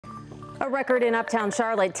A record in uptown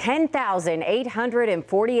Charlotte,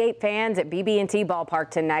 10,848 fans at BB&T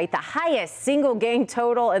Ballpark tonight, the highest single game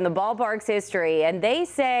total in the ballpark's history. And they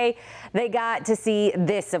say they got to see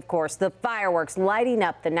this, of course, the fireworks lighting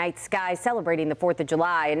up the night sky celebrating the 4th of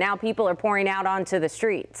July. And now people are pouring out onto the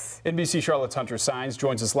streets. NBC Charlotte's Hunter Signs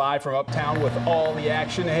joins us live from uptown with all the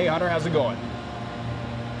action. Hey, Hunter, how's it going?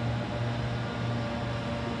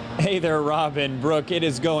 Hey there, Rob and Brooke. It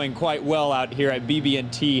is going quite well out here at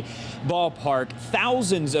BB&T Ballpark.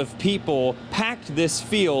 Thousands of people packed this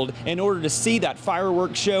field in order to see that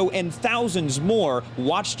fireworks show, and thousands more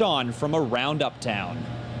watched on from around uptown.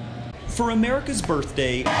 For America's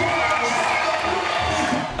birthday,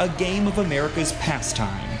 a game of America's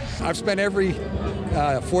pastime. I've spent every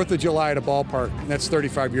 4th of July at a ballpark, and that's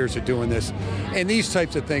 35 years of doing this. And these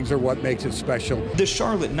types of things are what makes it special. The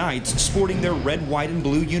Charlotte Knights sporting their red, white, and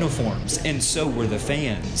blue uniforms, and so were the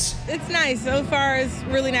fans. It's nice. So far, it's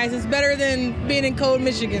really nice. It's better than being in cold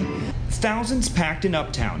Michigan. Thousands packed in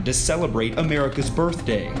uptown to celebrate America's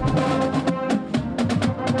birthday.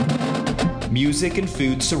 Music and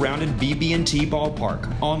food surrounded BB&T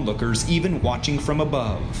Ballpark, onlookers even watching from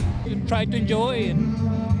above. Try to enjoy and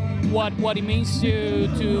what it means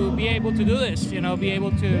to be able to do this, be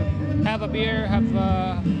able to have a beer, have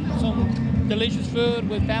some delicious food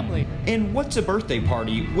with family. And what's a birthday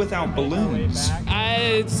party without balloons?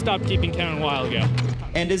 I stopped keeping count a while ago.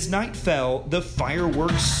 And as night fell, the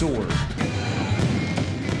fireworks soared.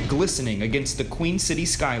 Glistening against the Queen City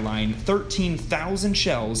skyline, 13,000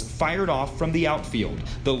 shells fired off from the outfield,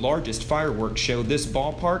 the largest fireworks show this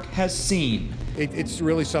ballpark has seen. It's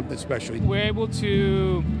really something special. We're able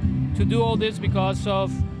to do all this because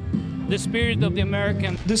of the spirit of the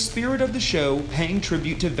American. The spirit of the show paying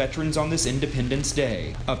tribute to veterans on this Independence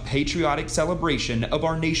Day, a patriotic celebration of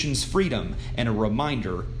our nation's freedom and a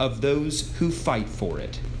reminder of those who fight for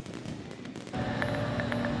it.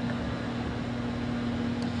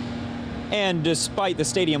 And despite the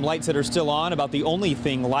stadium lights that are still on, about the only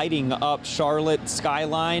thing lighting up Charlotte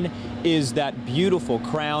skyline is that beautiful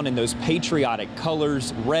crown and those patriotic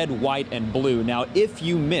colors, red, white, and blue. Now, if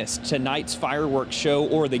you missed tonight's fireworks show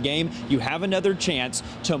or the game, you have another chance.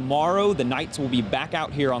 Tomorrow, the Knights will be back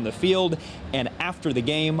out here on the field, and after the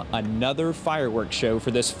game, another fireworks show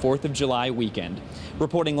for this 4th of July weekend.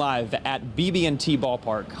 Reporting live at BB&T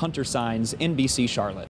Ballpark, Hunter Signs, NBC Charlotte.